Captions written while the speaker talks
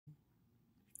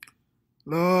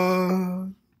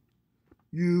Lord,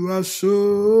 you are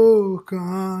so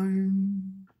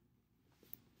kind.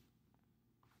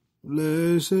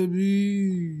 Blessed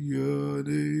be your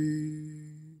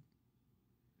name.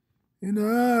 In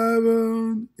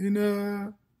heaven, you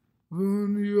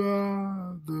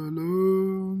are the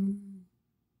Lord.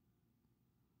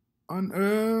 On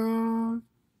earth,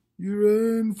 you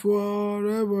reign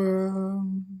forever.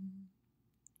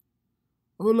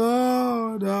 O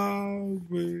Lord, how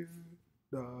great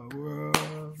thou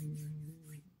art.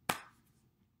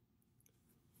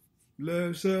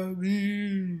 Blessed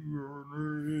be your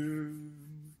name.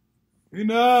 In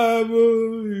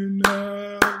heaven,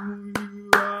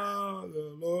 you are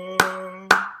the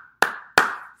Lord.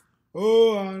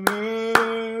 Oh, and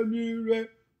earth you reign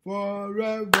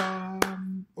forever.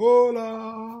 Oh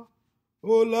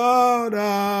Lord,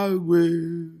 how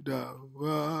great thou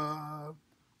art.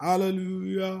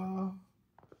 Hallelujah.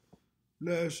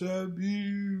 Blessed be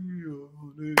your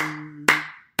name.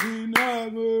 In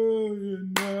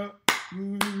heaven,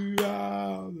 you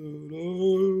are the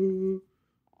Lord.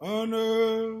 On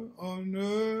earth,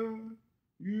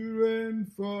 you reign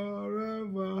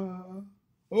forever.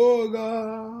 Oh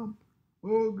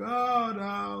God,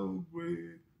 how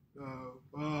great thou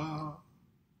art.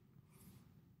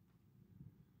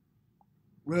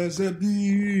 Blessed be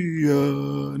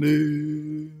your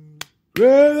name.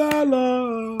 Praise the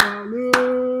Lord,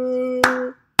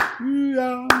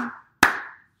 hallelujah.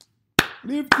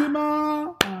 Lift him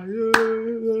higher,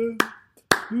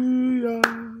 hallelujah.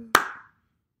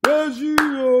 Praise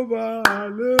Jehovah,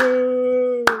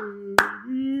 hallelujah.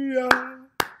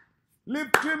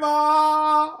 Lift him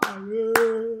higher,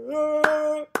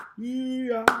 hallelujah.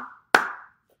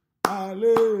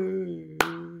 Hallelujah.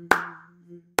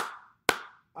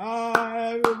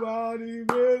 Everybody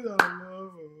praise the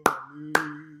Lord.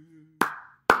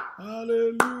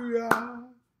 Hallelujah.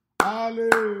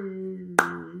 Hallelujah.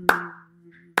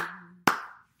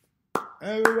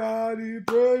 Everybody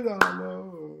praise the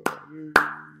Lord.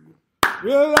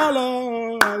 Praise the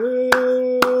Lord.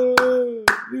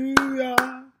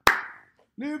 Hallelujah.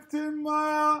 Lift him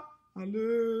higher. Hallelujah.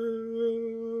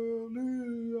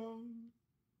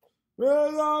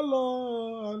 Praise the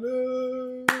Lord.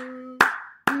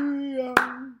 Hallelujah.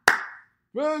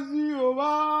 Praise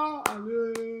Jehovah.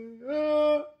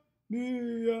 Hallelujah.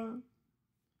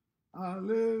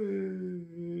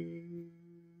 Hallelujah.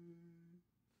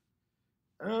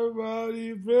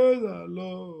 Everybody praise the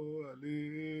Lord.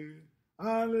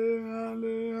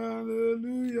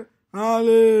 Hallelujah.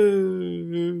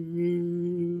 Hallelujah.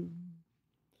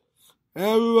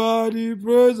 Everybody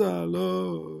praise the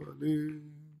Lord.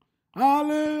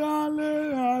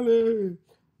 Hallelujah.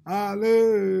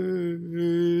 Hallelujah.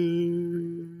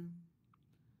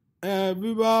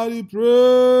 Everybody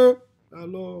praise the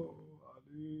Lord.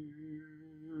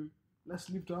 Hallelujah. Let's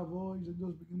lift our voice and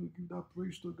just begin to give that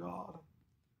praise to God.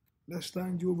 Let's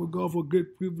thank Jehovah God for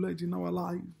great privilege in our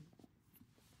life.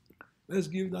 Let's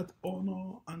give that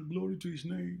honor and glory to his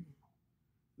name.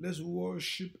 Let's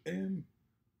worship him,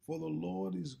 for the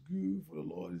Lord is good, for the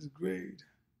Lord is great.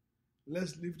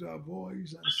 Let's lift our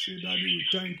voice and say, Daddy, we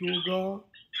thank you, O God.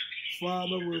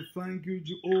 Father, we thank you,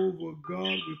 Jehovah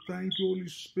God. We thank you, Holy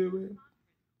Spirit.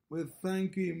 We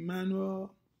thank you,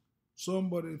 Emmanuel.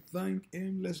 Somebody thank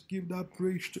him. Let's give that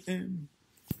praise to him.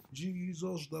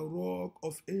 Jesus, the rock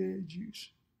of ages.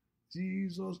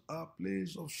 Jesus, our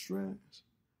place of strength.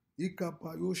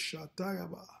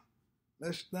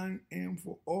 Let's thank him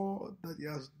for all that he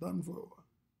has done for us.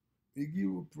 We give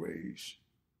you praise.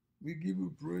 We give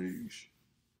you praise.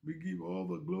 We give all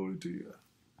the glory to you.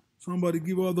 Somebody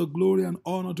give all the glory and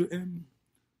honor to him.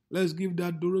 Let's give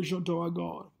that adoration to our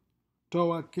God,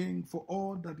 to our King, for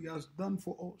all that he has done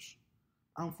for us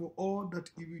and for all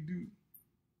that he will do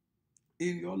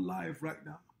in your life right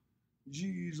now.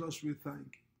 Jesus, we thank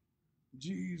you.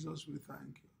 Jesus, we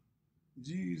thank you.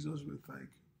 Jesus, we thank you.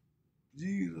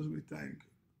 Jesus, we thank you.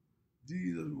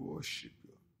 Jesus, we worship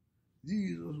you.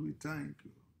 Jesus, we thank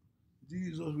you.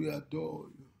 Jesus, we adore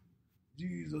you.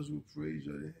 Jesus, we praise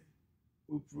your name.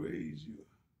 We praise you.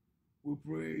 We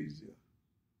praise you.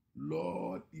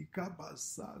 Lord,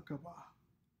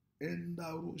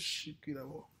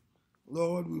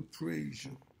 Lord, we praise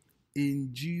you. In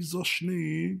Jesus'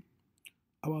 name,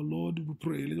 our Lord, we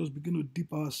pray. Let us begin to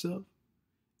dip ourselves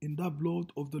in that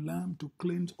blood of the Lamb to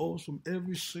cleanse us from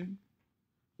every sin.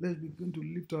 Let's begin to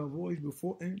lift our voice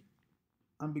before him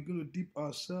and begin to dip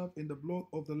ourselves in the blood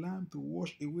of the Lamb to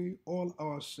wash away all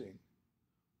our sin,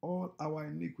 all our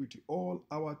iniquity, all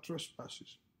our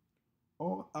trespasses,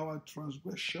 all our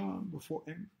transgression before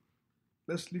him.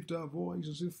 Let's lift our voice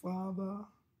and say, Father,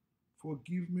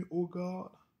 Forgive me, O God.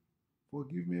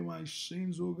 Forgive me my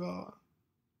sins, O God.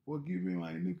 Forgive me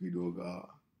my iniquity, O God.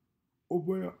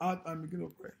 Open your heart and begin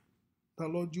to pray. The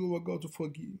Lord Jehovah God to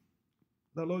forgive.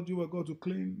 The Lord Jehovah God to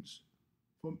cleanse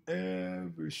from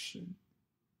every sin,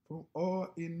 from all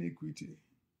iniquity.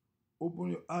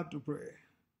 Open your heart to pray.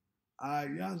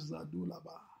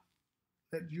 Ayazadulaba.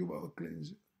 Let Jehovah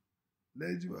cleanse you.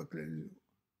 Let Jehovah cleanse you.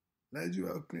 Let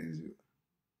Jehovah cleanse you.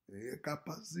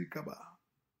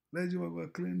 Let Jehovah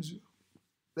cleanse you.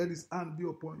 Let his hand be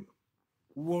upon you.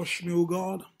 Wash me, O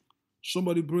God.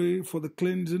 Somebody pray for the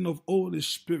cleansing of Holy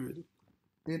Spirit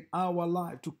in our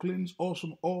life to cleanse us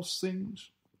from all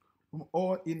sins, from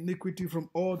all iniquity, from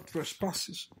all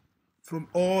trespasses, from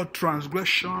all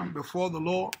transgression before the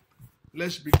Lord.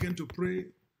 Let's begin to pray.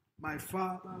 My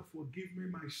Father, forgive me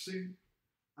my sin.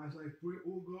 As I pray,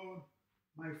 O God,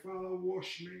 my Father,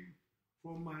 wash me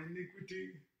from my iniquity.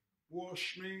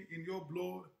 Wash me in your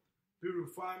blood.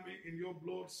 Purify me in your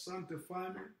blood. Sanctify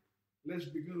me. Let's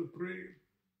begin to pray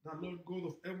that Lord God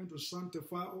of heaven to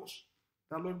sanctify us.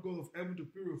 That Lord God of heaven to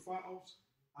purify us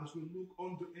as we look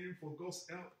unto him for God's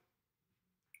help.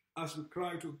 As we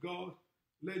cry to God,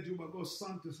 let Jehovah God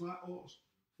sanctify us.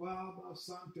 Father,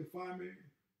 sanctify me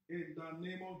in the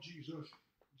name of Jesus.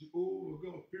 Jehovah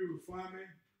God, purify me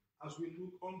as we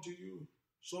look unto you.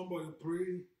 Somebody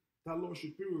pray that Lord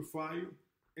should purify you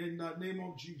in the name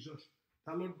of Jesus.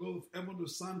 That Lord God of heaven to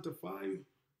sanctify you.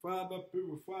 Father,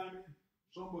 purify me.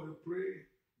 Somebody pray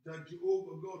that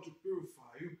Jehovah God to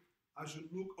purify you as you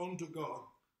look unto God,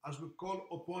 as we call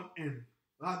upon him.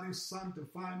 That is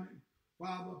sanctify me.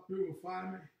 Father,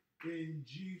 purify me in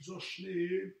Jesus'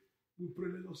 name. We pray,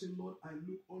 let us say, Lord, I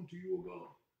look unto you, O God.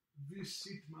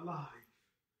 Visit my life.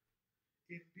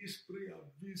 In this prayer,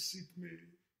 visit me.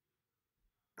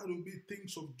 That will be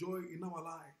things of joy in our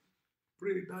life.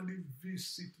 Pray, Daddy,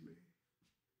 visit me.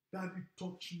 Daddy,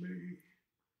 touch me.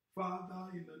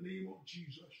 Father, in the name of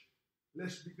Jesus,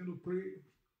 let's begin to pray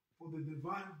for the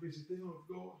divine visitation of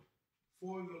God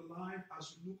for your life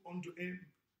as you look unto him.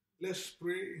 Let's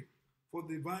pray for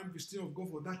the divine visitation of God,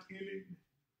 for that healing,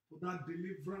 for that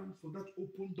deliverance, for that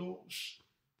open doors.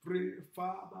 Pray,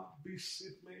 Father,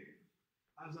 visit me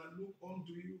as I look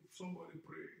unto you. Somebody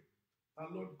pray.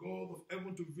 The Lord God of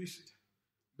heaven to visit.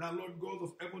 The Lord God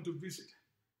of heaven to visit.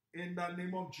 In the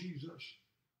name of Jesus.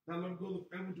 The Lord God of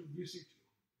heaven to visit you.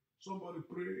 Somebody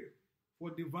pray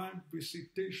for divine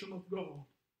visitation of God.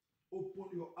 Open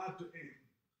your heart to him.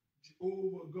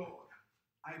 Jehovah God,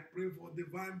 I pray for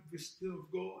divine visitation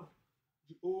of God.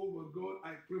 Jehovah God,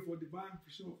 I pray for divine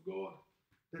visitation of God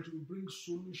that will bring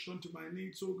solution to my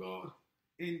needs, oh God.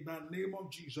 In the name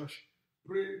of Jesus,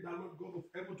 pray the Lord God of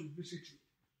heaven to visit you.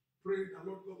 Pray the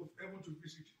Lord God of heaven to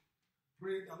visit you.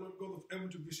 Pray the Lord God of heaven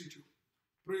to visit you.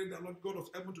 Pray the Lord God of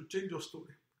heaven to change your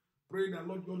story. Pray the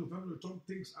Lord God of heaven to turn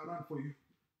things around for you.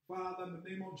 Father, in the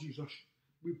name of Jesus,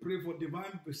 we pray for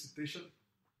divine visitation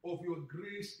of your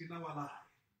grace in our life.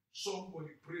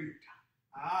 Somebody prayed.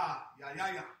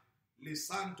 Le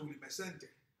santo le mesente.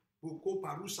 Boko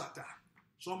parusata.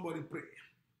 Somebody pray.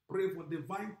 Pray for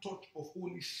divine touch of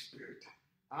Holy Spirit.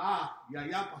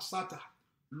 Pasata.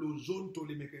 Lo zonto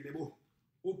le mekelebo.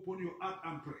 Open your heart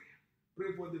and pray.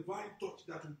 Pray for divine touch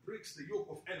that will break the yoke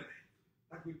of enemy,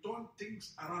 that will turn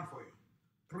things around for you.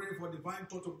 Pray for divine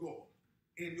touch of God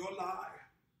in your life.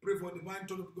 Pray for divine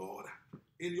touch of God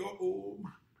in your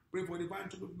home. Pray for divine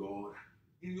touch of God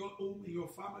in your home, in your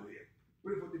family.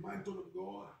 Pray for divine touch of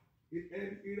God in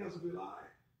any areas of your life.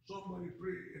 Somebody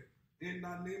pray in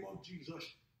the name of Jesus.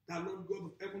 The Lord God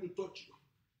of heaven to touch you.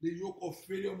 The yoke of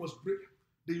failure must break.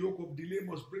 The yoke of delay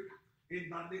must break. In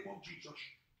the name of Jesus.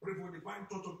 Pray for divine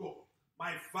touch of God.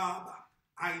 My Father,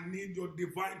 I need your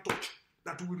divine touch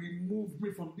that will remove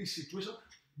me from this situation.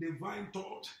 Divine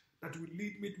touch that will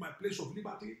lead me to my place of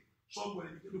liberty. Somebody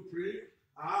begin to pray.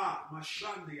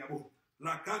 Mashande yabo.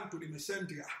 Lakanto de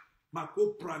mesentia.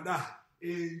 Mako prada.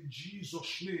 In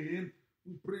Jesus' name,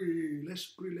 we pray. Let's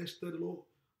pray. Let's tell the Lord,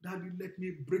 Daddy, let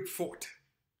me break forth.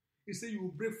 He said you will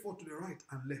break forth to the right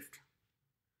and left.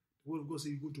 The word of God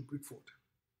says you're going to break forth.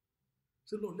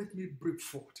 Say, Lord, let me break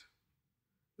forth.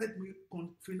 Let me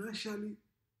financially,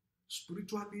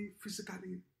 spiritually,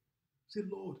 physically. Say,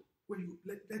 Lord, when you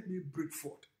let me break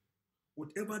forth.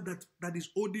 Whatever that is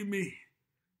holding me,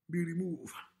 be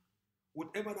removed.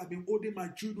 Whatever that has been holding my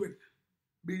children,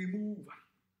 be removed.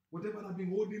 Whatever that has been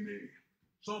holding me,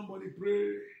 somebody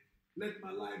pray. Let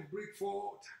my life break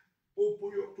forth.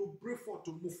 Open your to break forth,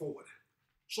 to move forward.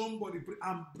 Somebody pray.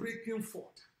 I'm breaking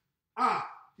forth.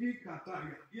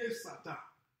 Yes, Satan.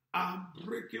 I'm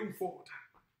breaking forth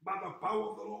by the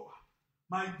power of the Lord.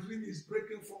 My dream is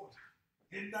breaking forth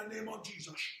in the name of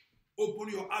Jesus. Open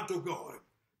your heart to God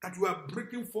that you are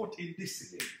breaking forth in this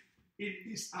season, in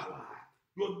this hour.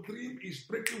 Your dream is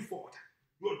breaking forth.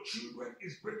 Your children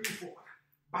is breaking forth.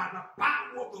 By the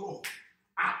power of the Lord,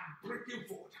 are breaking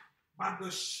forth. By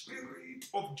the Spirit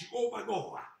of Jehovah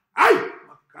God.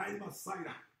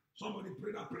 Somebody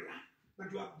pray that prayer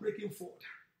that you are breaking forth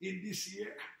in this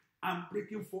year. I'm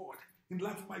breaking forth in the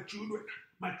life of my children.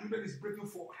 My children is breaking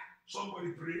forth.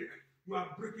 Somebody pray. You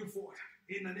are breaking forth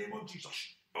in the name of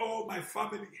Jesus. All my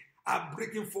family are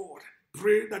breaking forth.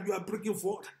 Pray that you are breaking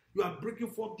forth. You are breaking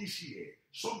forth this year.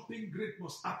 Something great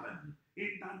must happen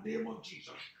in the name of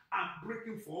Jesus. I'm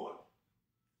breaking forth.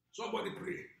 Somebody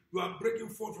pray. You are breaking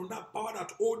forth from that power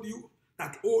that hold you,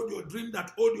 that hold your dream,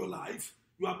 that hold your life.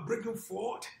 You are breaking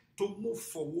forth to move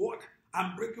forward.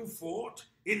 I'm breaking forth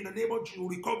in the name of Jesus.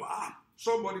 Recover.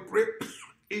 Somebody pray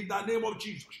in the name of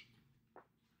Jesus.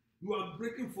 You are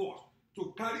breaking forth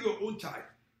to carry your own child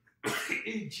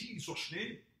in Jesus'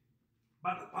 name.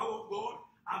 By the power of God,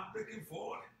 I'm breaking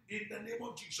forth in the name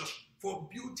of Jesus for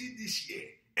beauty this year.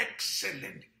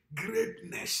 Excellent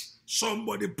greatness.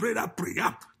 Somebody pray that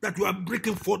prayer that you are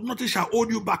breaking forth. Nothing shall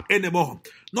hold you back anymore.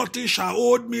 Nothing shall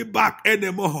hold me back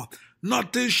anymore.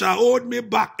 Nothing shall hold me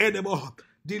back anymore.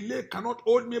 Delay cannot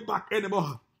hold me back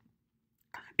anymore.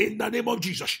 In the name of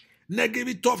Jesus.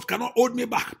 Negative thoughts cannot hold me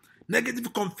back.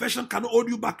 Negative confession cannot hold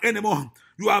you back anymore.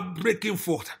 You are breaking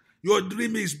forth. Your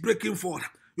dream is breaking forth.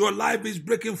 Your life is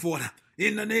breaking forth.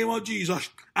 In the name of Jesus,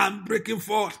 I'm breaking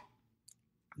forth.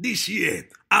 This year,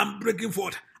 I'm breaking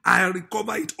forth. I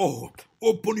recover it all.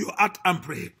 Open your heart and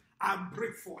pray. I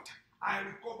break forth. I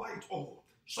recover it all.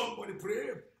 Somebody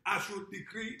pray as you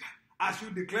decree, as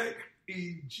you declare.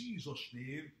 In Jesus'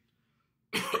 name,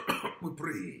 we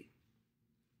pray.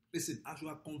 Listen, as you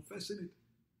are confessing it,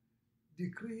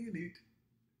 decreeing it,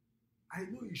 I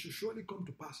know it should surely come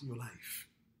to pass in your life.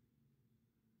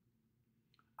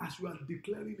 As you are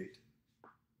declaring it,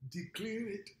 declare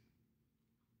it,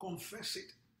 confess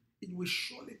it, it will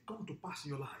surely come to pass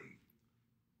in your life.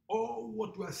 All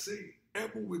what you are saying,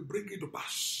 heaven will bring it to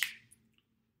pass.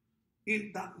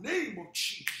 In the name of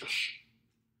Jesus,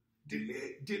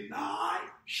 deny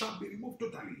shall be removed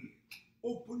totally.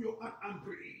 Open your heart and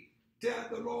pray. Tell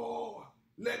the Lord,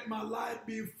 let my life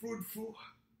be fruitful.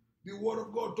 The word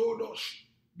of God told us,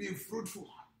 be fruitful,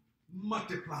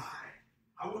 multiply.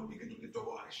 I want to begin to lift your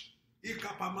voice.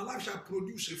 My life shall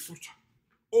produce a fruit.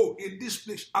 Oh, in this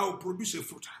place, I will produce a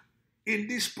fruit. In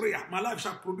this prayer, my life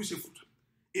shall produce a fruit.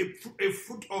 A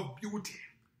fruit of beauty,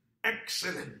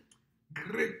 excellent,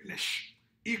 greatness.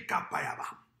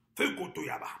 Ikapayaba,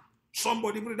 fekotoyaba.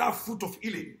 Somebody bring that fruit of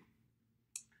healing.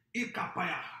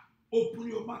 Ikapaya. Open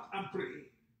your mouth and pray.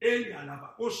 Elialaba,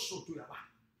 osotoyaba.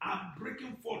 I'm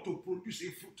breaking forth to produce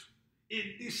a fruit.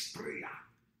 In this prayer,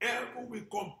 heaven will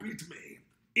complete me.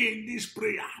 In this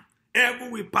prayer, heaven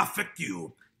will perfect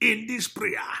you. In this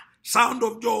prayer, sound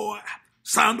of joy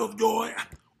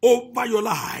over your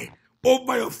life,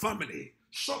 over your family.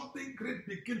 Something great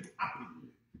begin to happen.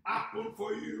 Happen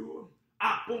for you,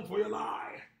 happen for your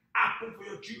life, happen for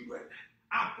your children,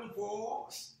 happen for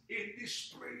us. In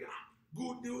this prayer,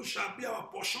 good news shall be our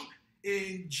portion.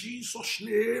 In Jesus'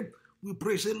 name, we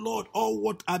pray. Say, Lord, all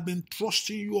what I've been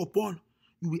trusting you upon,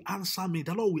 you will answer me.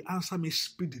 The Lord will answer me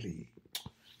speedily.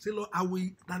 Say, Lord,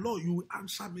 Lord, you will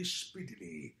answer me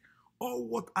speedily. All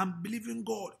what I'm believing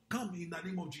God, come in the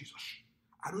name of Jesus.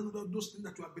 I don't know those things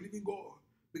that you are believing God.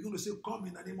 Begin to say, come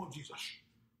in the name of Jesus.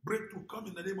 Breakthrough, come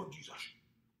in the name of Jesus.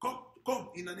 Come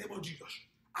in the name of Jesus.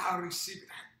 I receive it.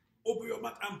 Open your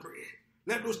mouth and pray.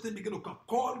 Let those things begin to come.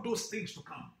 Call those things to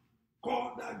come.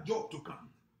 Call that job to come.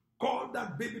 Call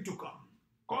that baby to come.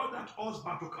 Call that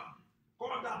husband to come.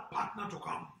 Call that partner to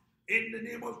come. In the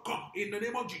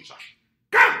name of Jesus.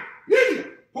 Come!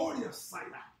 Hold your side.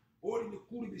 Hold in the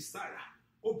cool beside.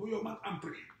 Open your mouth and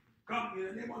pray. Come in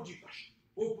the name of Jesus.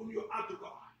 Open your heart to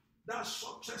God. That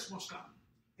success must come.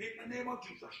 In the name of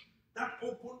Jesus. That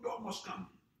open door must come.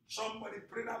 Somebody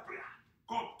pray that prayer.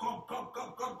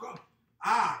 Come.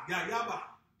 Yayaba.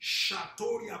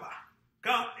 Shatoriaba.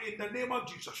 Come in the name of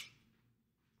Jesus.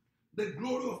 The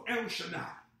glory of El Shaddai.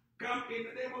 Come in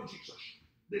the name of Jesus.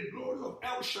 The glory of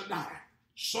El Shaddai.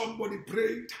 Somebody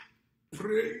prayed.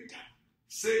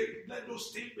 Say, let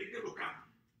those things begin to come.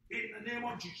 In the name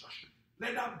of Jesus.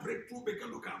 Let that breakthrough begin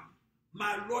to come.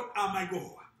 My Lord and my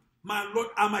God. My Lord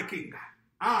and my King.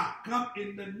 Come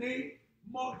in the name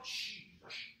of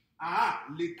Jesus.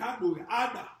 Lekado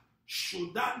ada.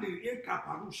 Shodan le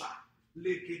ekaparusa.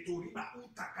 Leketorima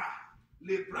utaka.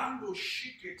 Lebrando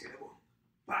shiketebo.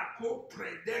 Bako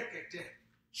predekete.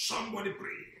 Somebody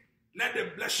pray. Let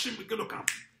the blessing begin to come.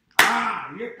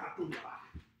 Yekatoyaba.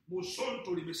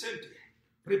 Musonto limesente.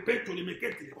 Repento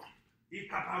limekete.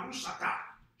 Ikaparusata.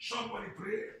 Somebody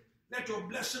pray. Let your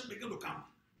blessing begin to come.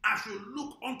 As you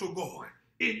look unto God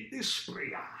in this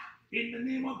prayer, in the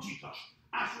name of Jesus,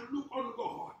 as you look unto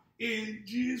God, in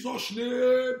Jesus'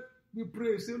 name, we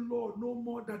pray. Say, Lord, no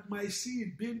more that my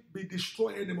seed be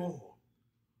destroyed anymore.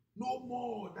 No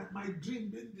more that my dream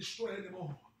be destroyed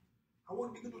anymore. I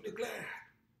want to begin to declare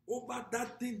over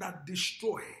that thing that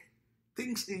destroy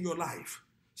things in your life.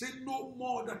 Say, no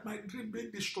more that my dream be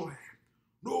destroyed.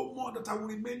 No more that I will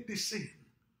remain the same.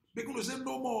 Begin to say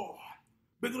no more.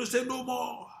 Begin to say no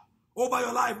more. Over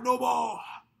your life, no more.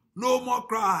 No more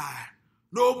cry.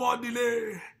 No more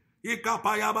delay.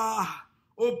 Ikapayaba.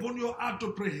 Open your heart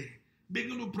to pray.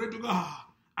 Begin to pray to God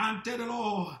and tell the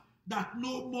Lord that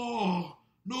no more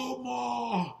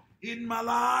in my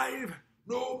life,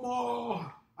 no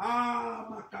more.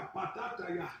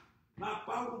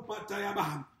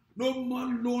 No more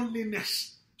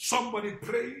loneliness. Somebody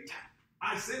prayed.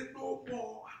 I said no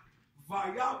more.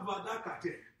 Vaya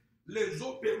vadakate.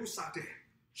 Lezoperusate.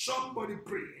 Somebody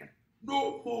pray.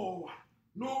 No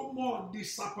more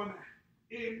disappointment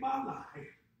in my life.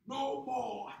 No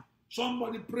more.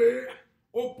 Somebody pray.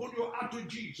 Open your heart to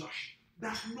Jesus.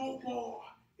 That's no more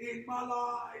in my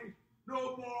life.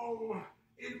 No more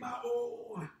in my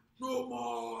own. No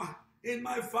more in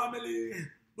my family.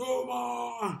 No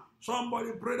more.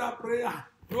 Somebody pray that prayer.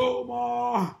 No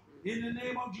more in the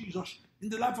name of Jesus. In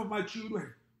the life of my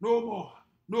children. No more.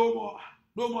 No more.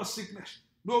 No more sickness.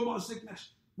 No more sickness.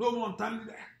 No more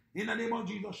untimely. In the name of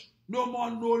Jesus. No more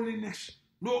loneliness.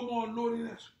 No more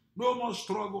loneliness. No more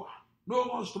struggle. No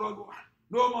more struggle.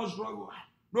 No more struggle.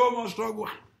 No more struggle.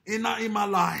 In my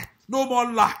life. No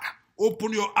more lack.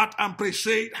 Open your heart and pray.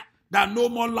 Say that no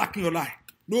more lack in your life.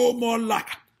 No more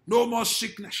lack. No more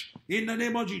sickness. In the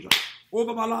name of Jesus.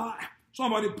 Over my life.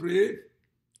 Somebody pray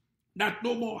that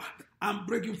no more. I'm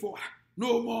breaking forth.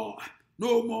 No more.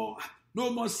 No more. No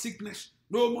more sickness.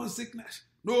 No more sickness.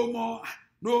 No more.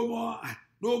 No more.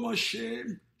 No more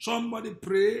shame. Somebody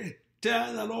pray.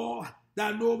 Tell the Lord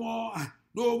that no more.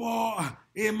 No more.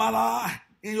 In my life.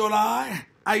 In your life.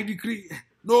 I decree.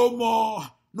 No more.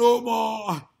 No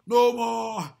more. No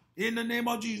more. In the name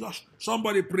of Jesus.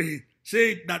 Somebody pray.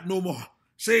 Say that no more.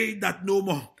 Say that no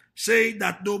more. Say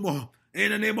that no more.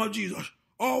 In the name of Jesus.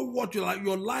 All what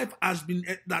your life has been,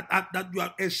 that you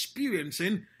are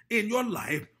experiencing in your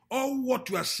life, all what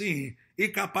you are seeing,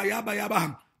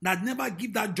 that never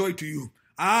give that joy to you.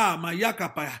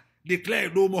 Mayakapaya.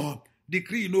 Declare no more.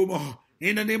 Decree no more.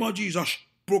 In the name of Jesus.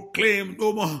 Proclaim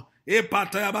no more.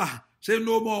 Say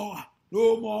no more.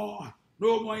 No more.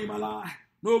 No more in my life.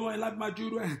 No more in life of my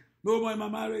children. No more in my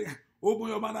marriage. Open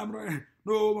your mouth and pray.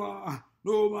 No more.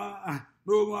 No more.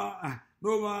 No more.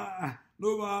 No more.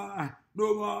 No more.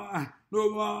 No more. No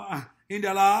more. In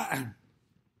their life.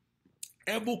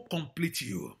 Ever complete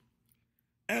you.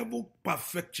 Ever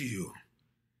perfect you.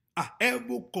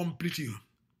 Ever complete you.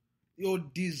 Your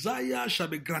desire shall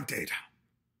be granted.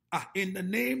 In the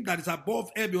name that is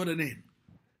above every other name.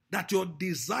 That your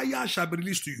desire shall be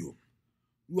released to you.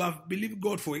 You have believed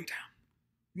God for it.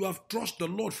 You have trusted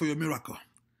the Lord for your miracle.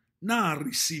 Now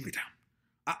receive it.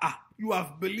 You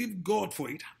have believed God for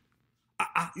it.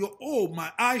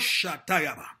 My eyes shall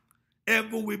tire.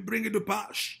 Heaven will bring it to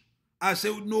pass. I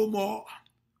say no more.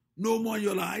 No more in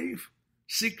your life.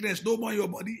 Sickness, no more in your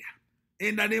body.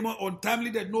 In the name of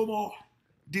untimely death, no more.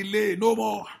 Delay, no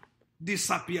more.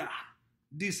 Disappear.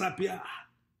 Disappear.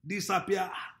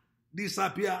 Disappear.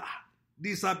 Disappear.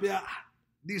 Disappear.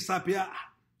 Disappear.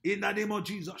 In the name of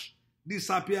Jesus.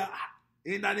 Disappear.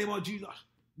 In the name of Jesus.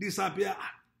 Disappear.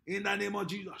 In the name of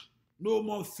Jesus. No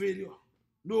more failure.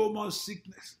 No more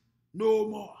sickness. No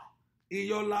more in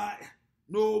your life.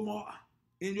 No more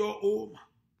in your home.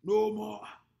 No more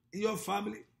in your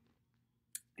family.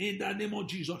 In the name of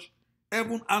Jesus.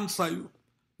 Heaven answer you.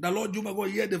 The Lord, you may go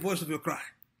hear the voice of your cry.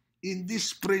 In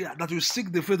this prayer that you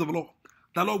seek the faith of the Lord,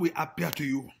 the Lord will appear to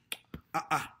you.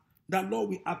 The Lord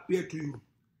will appear to you.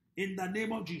 In the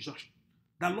name of Jesus.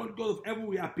 The Lord God of heaven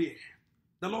will appear.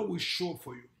 The Lord will show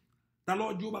for you. The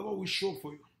Lord Jehovah God will show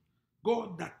for you.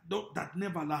 God that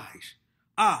never lies.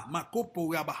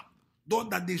 Makopo Yaba.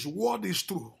 God that this word is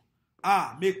true.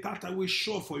 Mekata will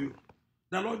show for you.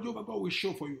 The Lord Jehovah God will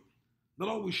show for you. The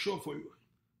Lord will show for you.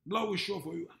 The Lord will show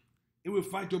for you. He will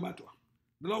fight your battle.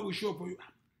 The Lord will show for you.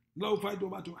 The Lord will fight your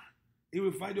battle. He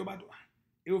will fight your battle.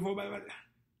 He will fight your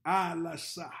battle. La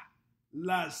sa,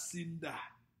 la sinda,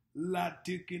 la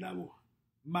tikinabo,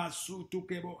 masu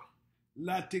tukebo,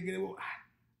 la tikinabo,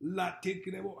 la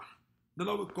tikinabo. The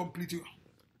Lord will complete you.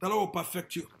 The Lord will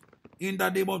perfect you. In the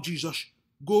name of Jesus,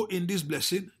 go in this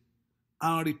blessing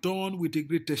and return with a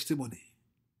great testimony.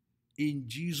 In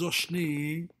Jesus'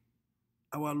 name,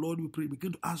 our Lord, we pray.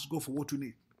 Begin to ask God for what you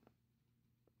need.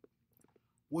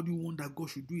 What do you want that God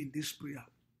should do in this prayer?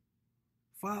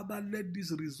 Father, let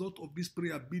this result of this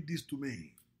prayer be this to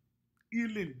me.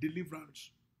 Healing, deliverance.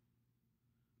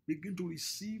 Begin to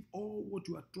receive all what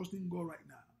you are trusting God right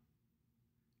now.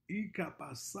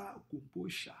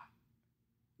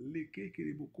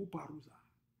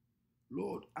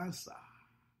 Lord, answer.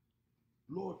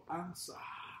 Lord, answer.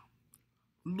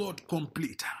 Lord,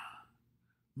 complete.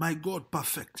 My God,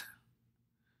 perfect.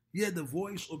 Hear the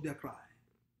voice of their cry.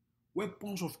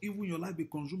 Weapons of evil in your life be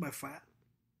consumed by fire.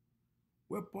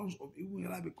 Weapons of evil in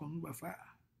your life be consumed by fire.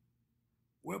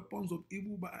 Weapons of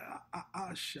evil by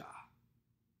Asha.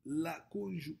 La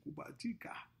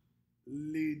conjucubatica.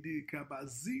 Lede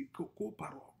kabazi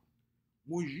kokoparo.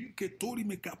 Moji ketori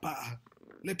mekapa.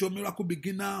 Let your miracle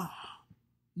begin now.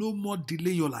 No more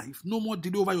delay in your life. No more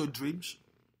delay over your dreams.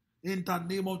 In the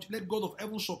name of, let God of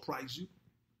heaven surprise you.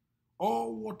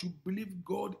 All what you believe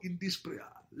God in this prayer,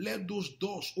 let those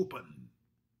doors open.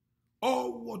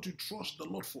 All what you trust the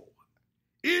Lord for,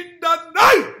 in the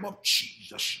name of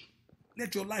Jesus,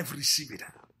 let your life receive it.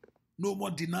 No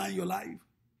more denying your life.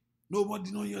 No more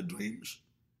denying your dreams.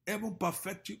 Heaven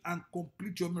perfect you and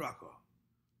complete your miracle.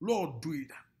 Lord, do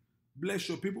it. Bless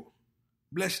your people.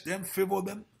 Bless them. Favor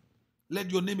them. Let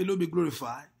your name alone be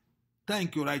glorified.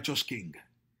 Thank you, righteous King.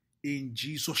 In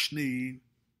Jesus' name,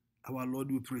 our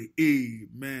Lord, we pray.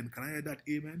 Amen. Can I hear that?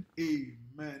 Amen.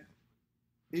 Amen.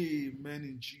 Amen.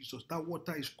 In Jesus. That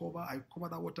water is covered. I cover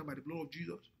that water by the blood of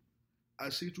Jesus. I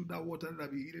say through that water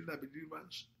that be healing, that be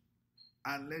deliverance.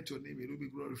 And let your name alone be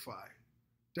glorified.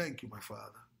 Thank you, my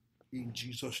Father. In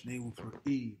Jesus' name we pray.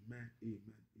 Amen.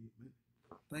 Amen. Amen.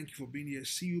 Thank you for being here.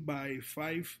 See you by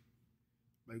 5.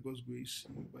 By God's grace,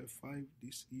 see you by 5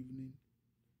 this evening.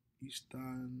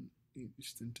 Eastern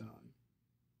time.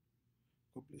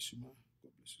 God bless you, man.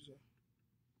 God bless you, sir.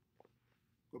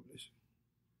 God bless you.